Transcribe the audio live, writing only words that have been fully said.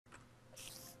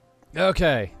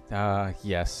Okay.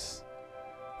 Yes.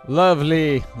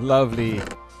 Lovely, lovely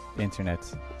internet.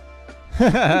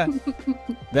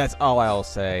 That's all I'll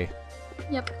say.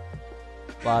 Yep.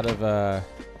 A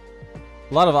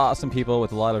lot of awesome people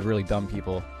with a lot of really dumb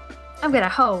people. I've got a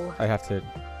hoe. I have to.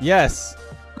 Yes.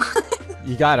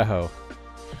 You got a hoe.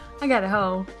 I got a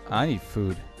hoe. I need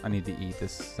food. I need to eat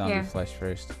this zombie Here. flesh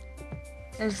first.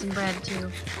 There's some bread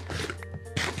too.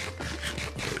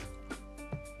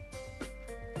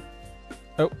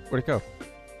 Oh, where'd it go?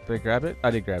 Did I grab it?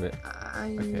 I did grab it.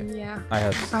 Okay. Yeah. I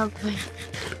have. Probably.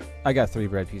 I got 3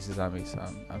 bread pieces on me, so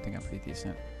I think I'm pretty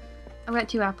decent. I've got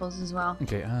 2 apples as well.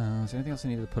 Okay. Is there anything else I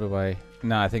need to put away?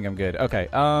 No, I think I'm good. Okay.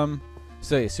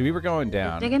 So we were going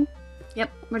down. Digging?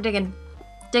 Yep, we're digging.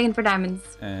 Digging for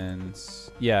diamonds. And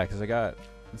yeah, because I got.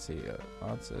 Let's see.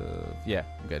 Lots of. Yeah,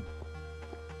 I'm good.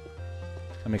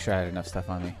 I'll make sure I had enough stuff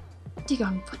on me. Dig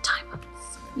on for diamonds.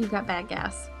 You've got bad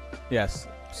gas. Yes.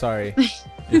 Sorry.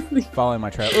 You're following my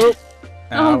trail. Oh,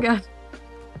 oh god.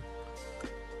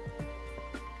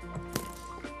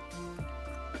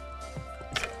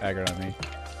 Aggro on me.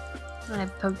 I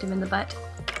poked him in the butt.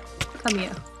 Come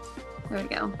here. There we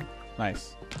go.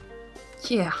 Nice.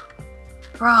 Yeah.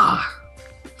 Rawr.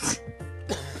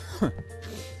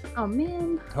 Oh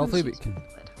man. Hopefully we can.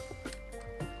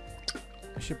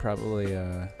 I should probably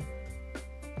clean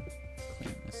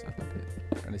this up a bit.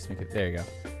 Or at least make it. There you go.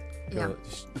 Yeah.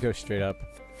 Just go straight up.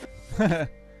 All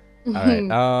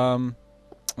right.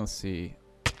 Let's see.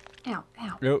 Ow,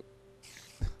 ow. Nope.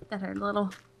 That hurt a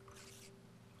little.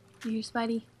 You hear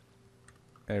Spidey?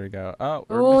 There we go. Oh.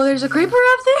 Oh, there's a creeper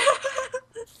up there.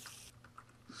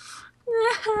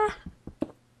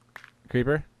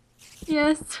 Creeper?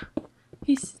 Yes.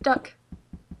 He's stuck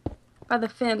by the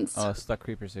fence. Oh, stuck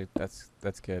creepers.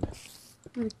 That's good.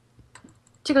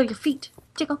 Tickle your feet.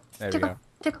 Tickle. There we tickle. go.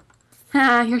 Tickle.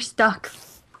 Ha, you're stuck.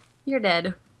 You're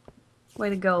dead. Way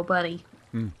to go, buddy.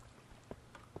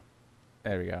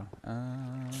 There we go.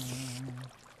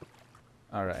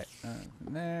 All right.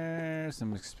 There's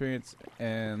some experience,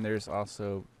 and there's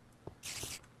also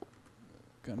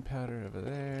gunpowder over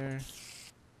there.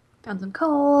 Found some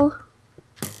coal.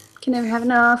 Can never have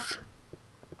enough.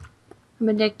 I'm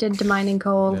addicted to mining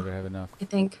coal. Never have enough. I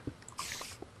think.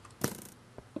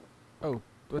 Oh,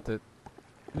 what the?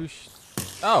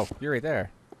 Oh, you're right there.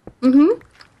 Mm-hmm.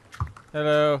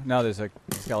 Hello. No, there's a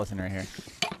skeleton right here.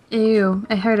 Ew,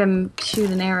 I heard him shoot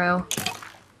an arrow. Oh,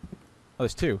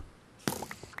 there's 2.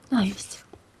 Nice.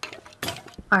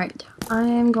 Alright,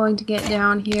 I'm going to get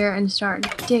down here and start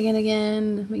digging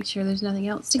again. Make sure there's nothing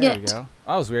else to There get. we go.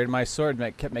 Oh, that was weird. My sword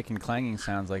kept making clanging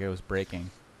sounds like it was breaking.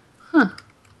 Huh.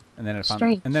 And then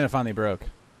Strange. it finally broke.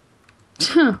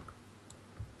 Huh.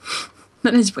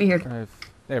 That is weird.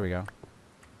 There we go.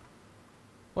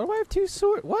 What do I have 2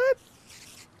 swords? What?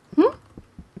 Hmm?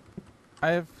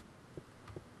 I have.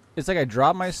 It's like I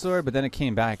dropped my sword, but then it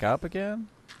came back up again.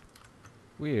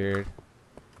 Weird.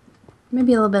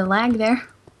 Maybe a little bit of lag there.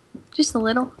 Just a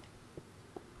little.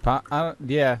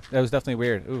 Yeah, that was definitely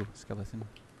weird. Ooh, skeleton.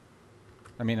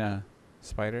 I mean,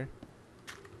 spider.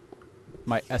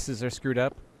 My S's are screwed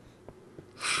up.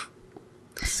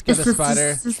 Skeleton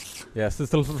spider. Yes.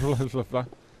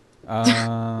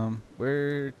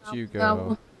 Where'd you go?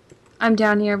 Oh, I'm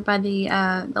down here by the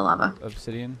lava.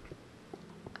 Obsidian.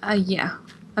 Yeah.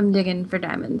 I'm digging for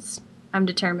diamonds. I'm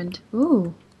determined.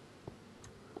 Ooh.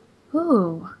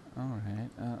 Ooh. Alright,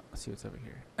 let's see what's over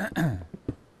here.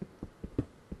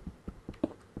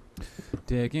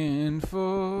 Digging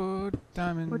for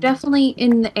diamonds. We're definitely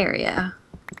in the area.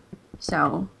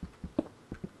 So,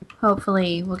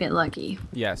 hopefully we'll get lucky.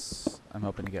 Yes, I'm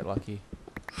hoping to get lucky.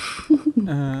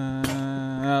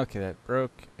 Okay, that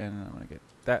broke, and I'm gonna get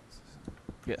that.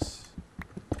 Yes.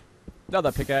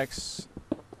 Another pickaxe.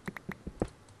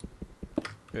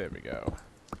 There we go.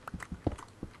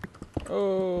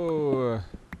 Oh.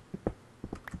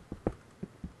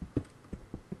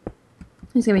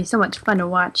 It's gonna be so much fun to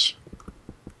watch.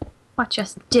 Watch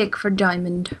us dig for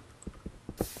diamond.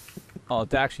 Oh,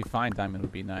 to actually find diamond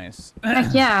would be nice.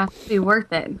 Heck yeah, it'd be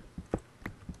worth it.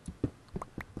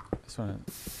 Just want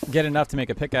to get enough to make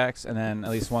a pickaxe, and then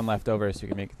at least 1 left over so you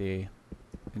can make the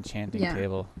enchanting Yeah.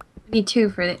 table. We need 2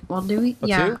 for it. Well, do we? Oh,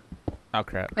 yeah. 2? Oh,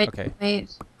 crap. Wait, Okay.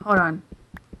 wait. Hold on.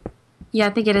 Yeah,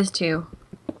 I think it is 2.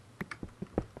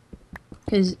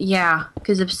 Cause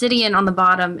obsidian on the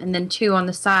bottom and then 2 on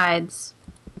the sides.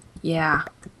 Yeah.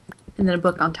 And then a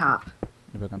book on top.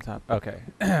 The book on top. Okay.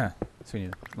 So we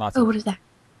need lots Oh, of... what is that?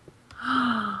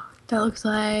 That looks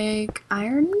like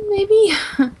iron, maybe?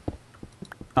 Oh,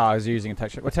 I was using a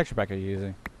texture. What texture pack are you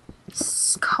using?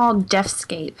 It's called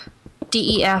Defscape.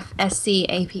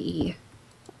 Defscape.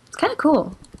 It's kind of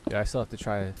cool. Yeah, I still have to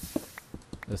try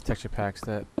those texture packs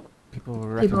that people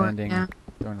were People, recommending yeah.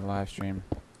 during the live stream.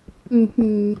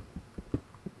 Mm-hmm.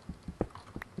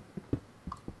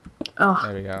 Oh,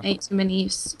 There we go. ate too many,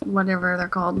 whatever they're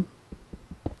called.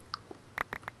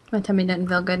 My tummy doesn't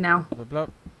feel good now. Blah, blah.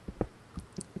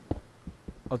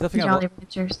 I'll definitely Jolly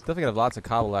Ranchers. definitely have lots of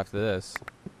cobble after this.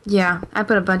 Yeah, I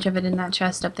put a bunch of it in that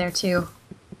chest up there too.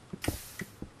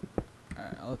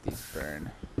 Alright, I'll let these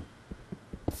burn.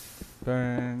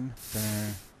 Burn,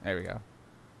 burn. There we go.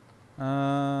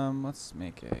 Let's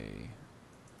make a...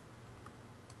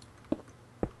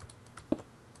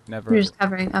 We're just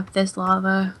covering up this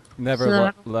lava.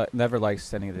 Never, So never liked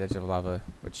standing at the edge of lava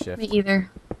with shift. me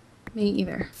either. Me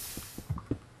either.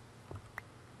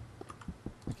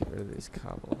 I'll get rid of these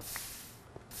cobble.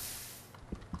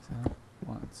 So,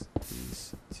 once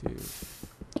these two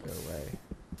go away.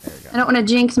 There we go. I don't want to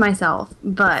jinx myself,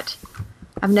 but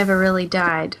I've never really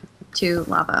died to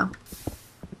lava.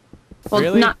 Well,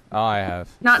 Really? not Oh, I have.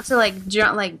 not to like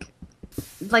jump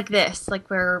like this, like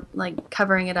we're like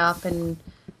covering it up and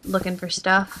looking for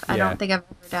stuff. I Yeah. don't think I've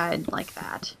ever died like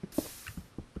that.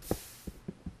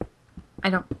 I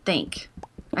don't think.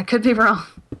 I could be wrong.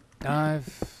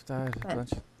 I've died a But-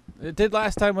 bunch. It did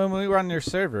last time when we were on your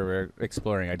server. We were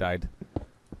exploring. I died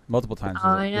multiple times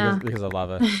Oh, yeah. because of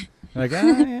lava. Like,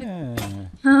 ah, yeah.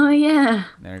 Oh yeah.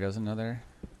 There goes another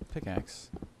pickaxe.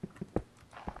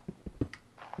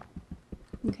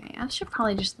 Okay, I should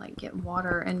probably just like get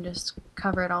water and just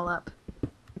cover it all up.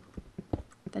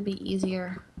 That'd be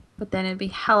easier. But then it'd be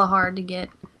hella hard to get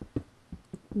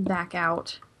back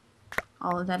out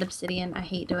all of that obsidian. I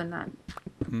hate doing that.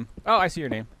 Mm. Oh, I see your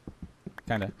name.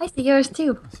 Kinda. I see yours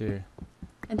too. I see your...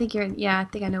 I think you're, yeah, I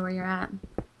think I know where you're at.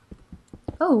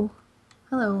 Oh,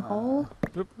 hello, hole.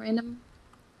 Boop. Random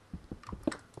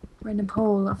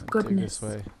hole of Dig goodness. this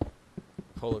way.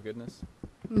 Hole of goodness.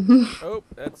 Mhm. Oh,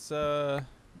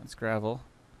 that's gravel.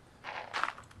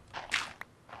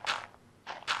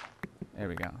 There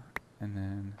we go. And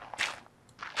then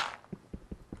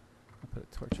I'll put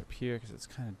a torch up here because it's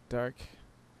kind of dark.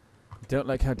 Don't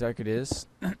like how dark it is.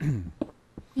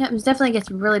 Yeah, it definitely gets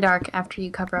really dark after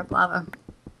you cover up lava.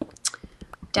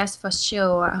 That's for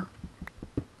sure.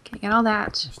 Okay, got all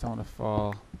that. Just don't want to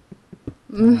fall.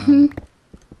 Mm-hmm.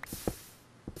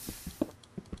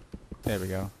 There we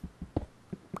go.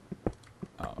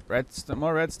 Oh, redstone,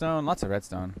 more redstone, lots of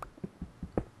redstone.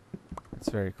 That's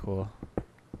very cool.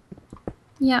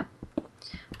 Yep.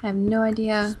 I have no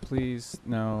idea. Just please,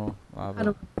 no I lava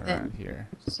don't around here.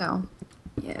 So,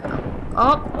 yeah.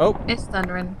 Oh, Oh, it's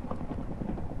thundering.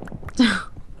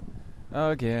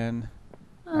 again.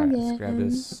 Alright, let's grab Again.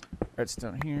 this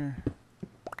redstone here.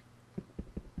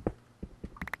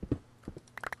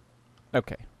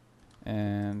 Okay.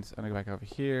 And I'm gonna go back over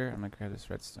here. I'm gonna grab this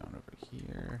redstone over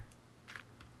here.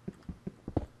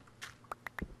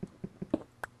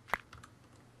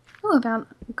 Oh, about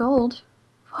gold.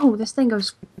 Whoa, this thing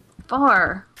goes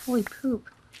far. Holy poop.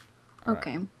 All right.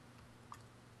 Okay.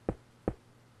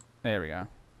 There we go.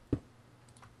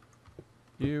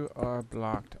 You are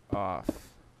blocked off.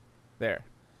 There.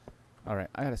 Alright,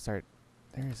 I gotta start.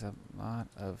 There's a lot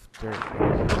of dirt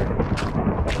right here.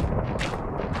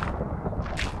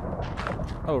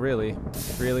 Oh, really?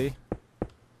 Really?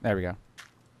 There we go.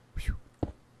 Phew.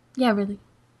 Yeah, really.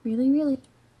 Really, really.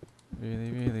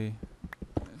 Really, really.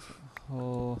 There's a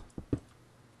whole...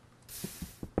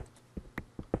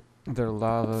 Their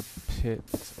lava pit.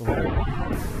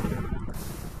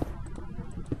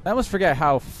 I almost forget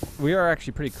how we are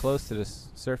actually pretty close to this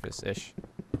surface-ish.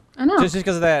 I know. Just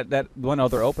because of that one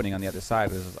other opening on the other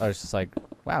side. I was just like,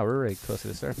 wow, we're really close to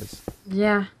the surface.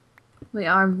 Yeah. We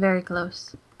are very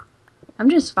close. I'm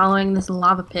just following this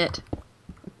lava pit.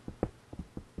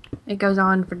 It goes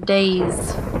on for days.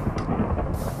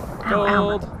 Ow,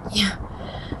 ow. Gold! Yeah.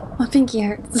 My pinky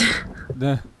hurts.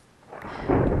 Duh.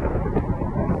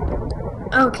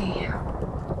 Okay.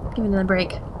 Give me another break.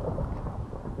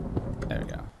 There we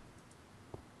go.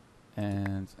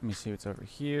 And let me see what's over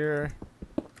here.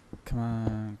 Come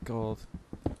on, gold.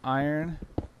 Iron.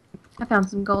 I found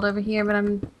some gold over here, but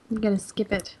I'm gonna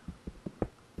skip it.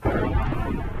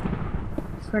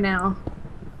 For now.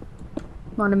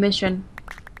 I'm on a mission.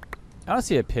 I don't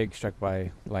see a pig struck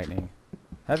by lightning.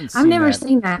 I haven't I've seen never that.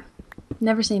 seen that.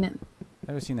 Never seen it.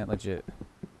 Never seen that legit.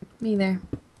 Me either.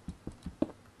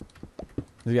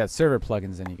 You got server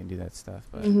plugins and you can do that stuff,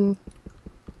 but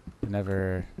Mm-hmm.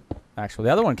 never actual. The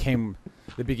other one came,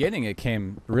 the beginning it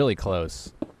came really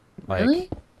close. Like, Really?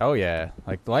 oh yeah,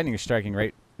 like the lightning was striking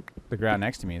right the ground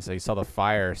next to me, so you saw the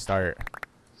fire start.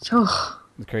 Oh,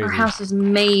 It's crazy. our house is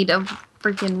made of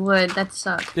freaking wood. That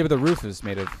sucked. Yeah, but the roof is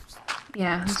made of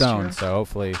Yeah, that's stone, true. so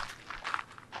hopefully,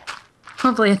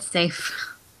 Hopefully it's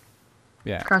safe.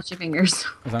 yeah. Cross your fingers.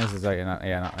 As long as it's like not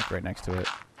like right next to it.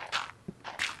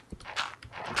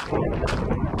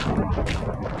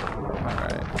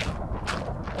 Alright.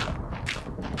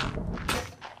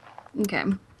 Okay.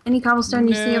 Any cobblestone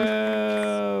you see over there?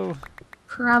 No.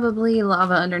 Probably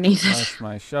lava underneath it. Lost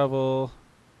my shovel.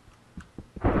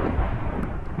 I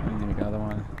need to make another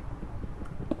one.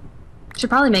 Should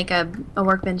probably make a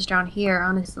workbench down here,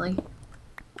 honestly.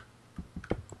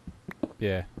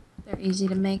 Yeah. They're easy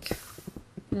to make.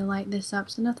 Gonna light this up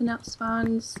so nothing else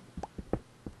spawns.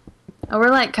 Oh, we're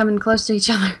like coming close to each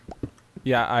other.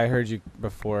 Yeah, I heard you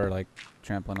before, like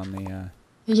trampling on the.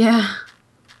 Yeah.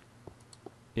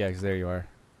 Yeah, 'cause there you are.